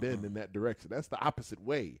supposed to bend in that direction. That's the opposite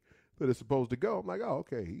way that it's supposed to go. I'm like, oh,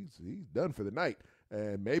 okay, he's done for the night,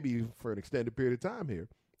 and maybe for an extended period of time here.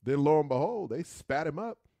 Then lo and behold, they spat him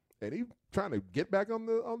up, and he's trying to get back on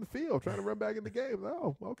the field, trying to run back in the game.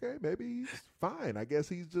 Oh, okay, maybe he's fine. I guess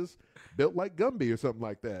he's just built like Gumby or something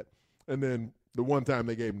like that. And then the one time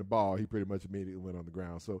they gave him the ball, he pretty much immediately went on the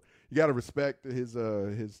ground. So you got to respect his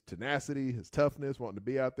tenacity, his toughness, wanting to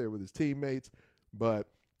be out there with his teammates. But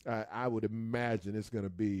I would imagine it's going to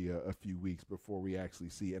be a few weeks before we actually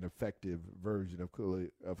see an effective version of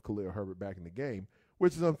Khalil Herbert back in the game,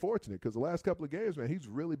 which is unfortunate because the last couple of games, man, he's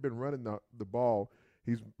really been running the ball.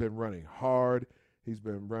 He's been running hard. He's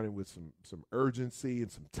been running with some urgency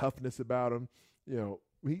and some toughness about him.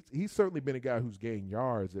 He's certainly been a guy who's gained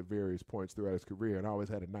yards at various points throughout his career and always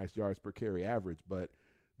had a nice yards per carry average, but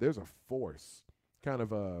there's a force, kind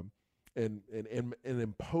of an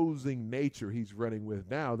imposing nature he's running with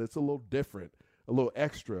now that's a little different, a little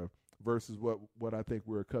extra versus what I think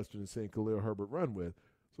we're accustomed to seeing Khalil Herbert run with.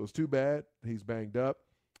 So it's too bad he's banged up,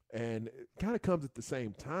 and it kind of comes at the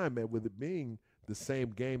same time, man, with it being the same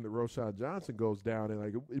game that Roschon Johnson goes down, and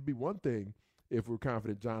like it'd be one thing if we're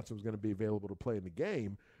confident Johnson was going to be available to play in the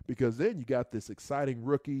game, because then you got this exciting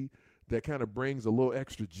rookie that kind of brings a little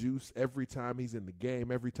extra juice every time he's in the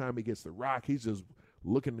game. Every time he gets the rock, he's just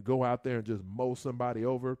looking to go out there and just mow somebody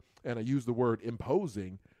over. And I use the word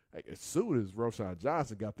imposing. Like, as soon as Roschon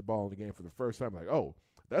Johnson got the ball in the game for the first time, like, oh,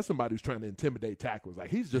 that's somebody who's trying to intimidate tacklers. Like,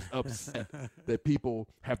 he's just upset that people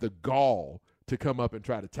have the gall to come up and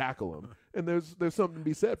try to tackle him. And there's something to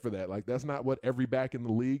be said for that. Like, that's not what every back in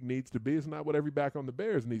the league needs to be. It's not what every back on the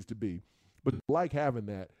Bears needs to be. But like having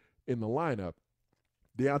that in the lineup,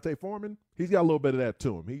 D'Onta Foreman, he's got a little bit of that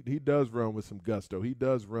to him. He does run with some gusto. He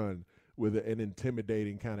does run with an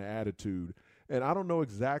intimidating kind of attitude. And I don't know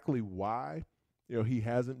exactly why, he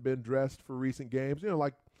hasn't been dressed for recent games.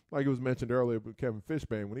 Like it was mentioned earlier with Kevin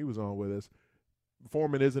Fishbane when he was on with us,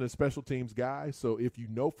 Foreman isn't a special teams guy. So if you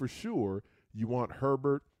know for sure you want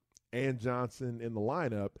Herbert and Johnson in the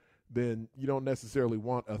lineup, then you don't necessarily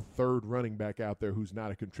want a third running back out there who's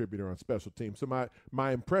not a contributor on special teams. So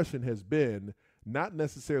my impression has been not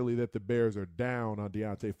necessarily that the Bears are down on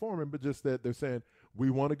D'Onta Foreman, but just that they're saying, we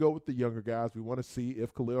want to go with the younger guys. We want to see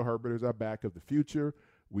if Khalil Herbert is our back of the future.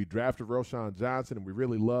 We drafted Roschon Johnson, and we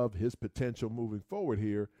really love his potential moving forward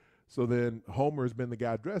here. So then Homer has been the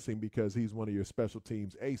guy dressing because he's one of your special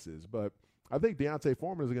teams aces. But I think D'Onta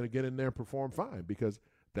Foreman is going to get in there and perform fine because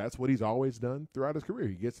that's what he's always done throughout his career.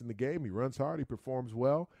 He gets in the game, he runs hard, he performs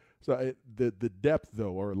well. So the depth,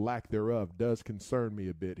 though, or lack thereof, does concern me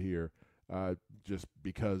a bit here, just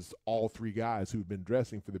because all three guys who've been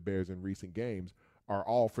dressing for the Bears in recent games are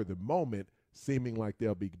all, for the moment, seeming like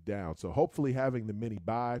they'll be down. So hopefully having the mini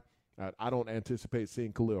bye, I don't anticipate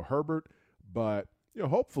seeing Khalil Herbert, but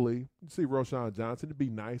hopefully see Roschon Johnson. It'd be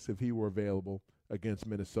nice if he were available against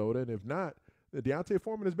Minnesota, and if not, D'Onta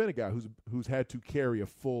Foreman has been a guy who's had to carry a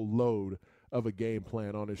full load of a game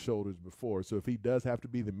plan on his shoulders before. So if he does have to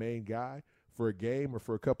be the main guy for a game or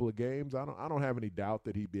for a couple of games, I don't have any doubt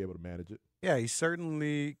that he'd be able to manage it. Yeah, he's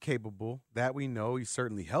certainly capable. That we know. He's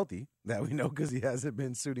certainly healthy. That we know because he hasn't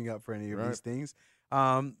been suiting up for any of these things.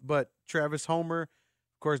 But Travis Homer,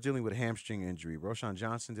 of course, dealing with a hamstring injury. Roschon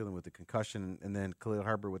Johnson dealing with the concussion, and then Khalil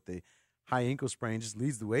Herbert with the high ankle sprain just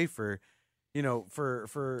leads the way for D'Onta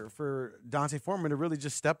Foreman to really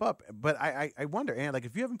just step up. But I wonder, and like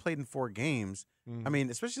if you haven't played in 4 games, I mean,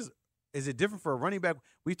 especially is it different for a running back?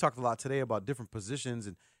 We talked a lot today about different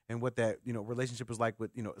positions and what that relationship is like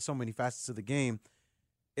with so many facets of the game.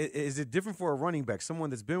 Is it different for a running back? Someone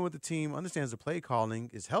that's been with the team, understands the play calling,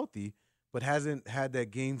 is healthy, but hasn't had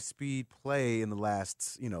that game speed play in the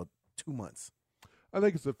last 2 months. I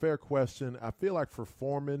think it's a fair question. I feel like for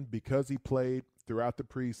Foreman, because he played throughout the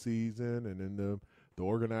preseason and in the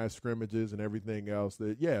organized scrimmages and everything else,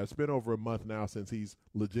 that, it's been over a month now since he's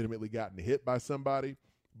legitimately gotten hit by somebody,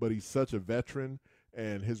 but he's such a veteran,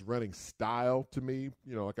 and his running style to me,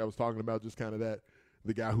 like I was talking about, just kind of that,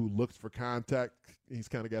 the guy who looks for contact, he's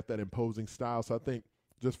kind of got that imposing style. So I think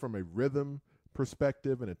just from a rhythm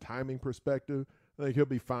perspective and a timing perspective, I think he'll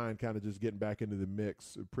be fine kind of just getting back into the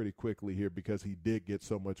mix pretty quickly here because he did get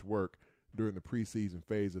so much work during the preseason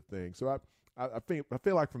phase of things. So I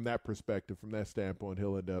feel like from that perspective, from that standpoint,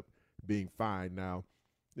 he'll end up being fine. Now,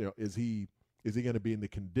 is he going to be in the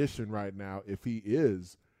condition right now if he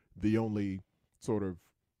is the only sort of,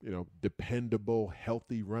 dependable,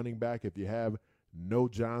 healthy running back? If you have no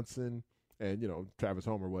Johnson and, Travis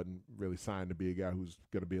Homer wasn't really signed to be a guy who's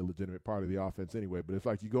going to be a legitimate part of the offense anyway. But if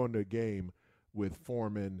like you go into a game with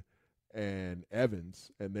Foreman and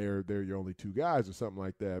Evans and they're your only 2 guys or something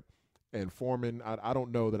like that, and Foreman, I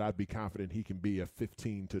don't know that I'd be confident he can be a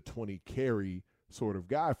 15 to 20 carry sort of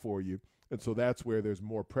guy for you. And so that's where there's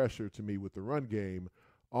more pressure to me with the run game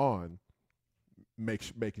on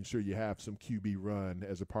making sure you have some QB run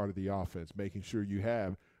as a part of the offense, making sure you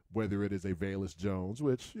have, whether it is a Velus Jones,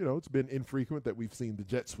 which, it's been infrequent that we've seen the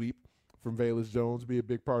jet sweep from Velus Jones be a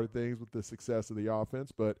big part of things with the success of the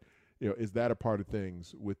offense. But, is that a part of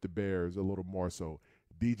things with the Bears a little more so?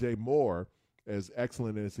 DJ Moore, as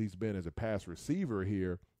excellent as he's been as a pass receiver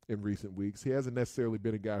here in recent weeks, he hasn't necessarily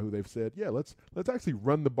been a guy who they've said, yeah, let's actually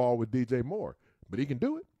run the ball with DJ Moore. But he can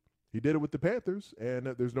do it. He did it with the Panthers, and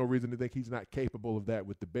there's no reason to think he's not capable of that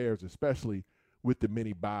with the Bears, especially with the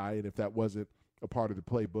mini bye. And if that wasn't a part of the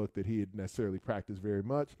playbook that he had necessarily practiced very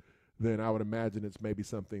much, then I would imagine it's maybe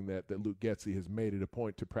something that Luke Getsy has made it a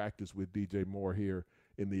point to practice with DJ Moore here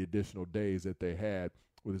in the additional days that they had.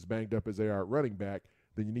 With as banged up as they are at running back,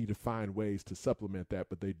 then you need to find ways to supplement that.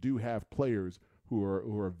 But they do have players who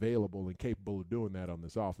are available and capable of doing that on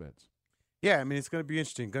this offense. Yeah, I mean, it's going to be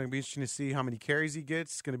interesting. Going to be interesting to see how many carries he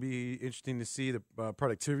gets. It's going to be interesting to see the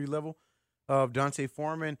productivity level of Dante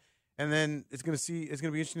Foreman. And then it's going to be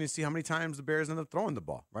interesting to see how many times the Bears end up throwing the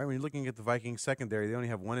ball, right? When you're looking at the Vikings secondary, they only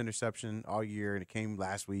have one interception all year, and it came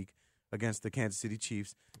last week against the Kansas City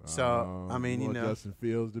Chiefs. So, I mean, you know. Justin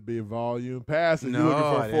Fields to be a volume passer. No, you're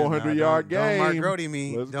looking for a 400-yard game. Don't Mark Grody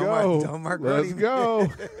me. Let's don't go. Don't Mark Grody Let's go.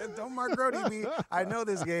 Don't Mark Grody me. I know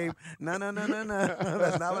this game. No.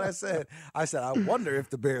 That's not what I said. I said, I wonder if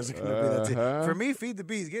the Bears are going to be that team. For me, feed the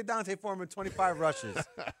beast. Get Dante Foreman 25 rushes.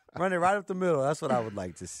 Run it right up the middle. That's what I would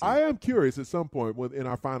like to see. I am curious at some point in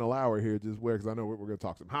our final hour here, just where, because I know we're going to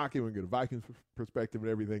talk some hockey, we're going to get a Vikings perspective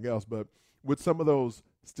and everything else, but with some of those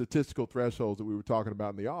statistical thresholds that we were talking about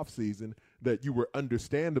in the offseason that you were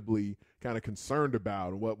understandably kind of concerned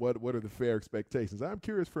about, and what are the fair expectations? I'm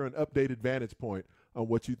curious for an updated vantage point on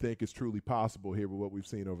what you think is truly possible here with what we've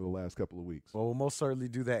seen over the last couple of weeks. Well, we'll most certainly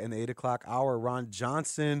do that in the 8 o'clock hour. Ron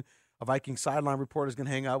Johnson, a Viking sideline reporter, is going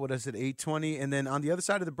to hang out with us at 8:20. And then on the other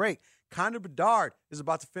side of the break, Connor Bedard is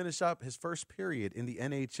about to finish up his first period in the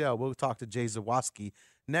NHL. We'll talk to Jay Zawoski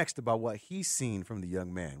next about what he's seen from the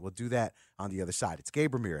young man. We'll do that on the other side. It's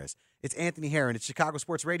Gabe Ramirez. It's Anthony Herron. It's Chicago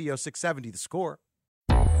Sports Radio 670, The Score.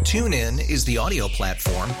 TuneIn is the audio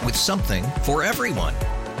platform with something for everyone.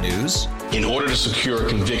 News. In order to secure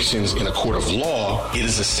convictions in a court of law, it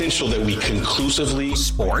is essential that we conclusively.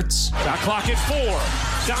 Sports. Got clock at 4.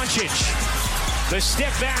 Doncic. The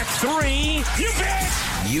step back 3. You bet.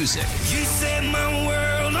 Music. You set my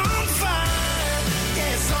world on fire.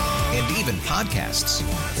 Yes, and even podcasts.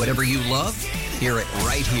 Whatever you love, hear it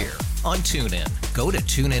right here on TuneIn. Go to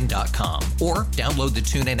TuneIn.com or download the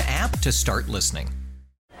TuneIn app to start listening.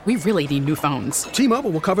 We really need new phones. T-Mobile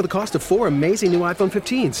will cover the cost of 4 amazing new iPhone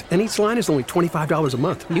 15s, and each line is only $25 a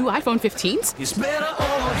month. New iPhone 15s? It's better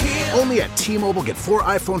over here. Only at T-Mobile, get 4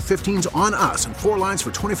 iPhone 15s on us and 4 lines for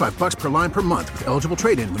 $25 per line per month with eligible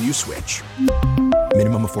trade-in when you switch.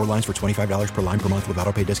 Minimum of 4 lines for $25 per line per month with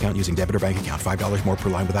autopay discount using debit or bank account. $5 more per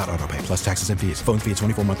line without autopay, plus taxes and fees. Phone fee at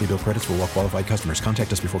 24 monthly bill credits for well-qualified customers.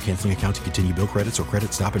 Contact us before canceling account to continue bill credits or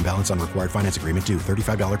credit stop and balance on required finance agreement due.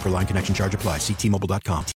 $35 per line connection charge applies. See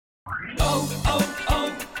T-Mobile.com.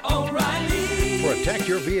 O'Reilly. Protect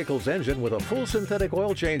your vehicle's engine with a full synthetic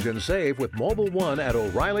oil change and save with Mobile One at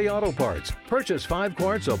O'Reilly Auto Parts. Purchase 5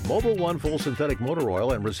 quarts of Mobile One full synthetic motor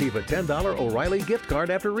oil and receive a $10 O'Reilly gift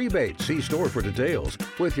card after rebate. See store for details.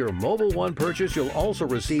 With your Mobile One purchase, you'll also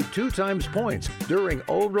receive 2 times points during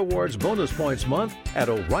O Rewards Bonus Points Month at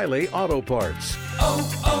O'Reilly Auto Parts.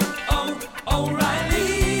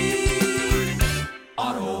 O'Reilly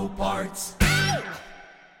Auto Parts.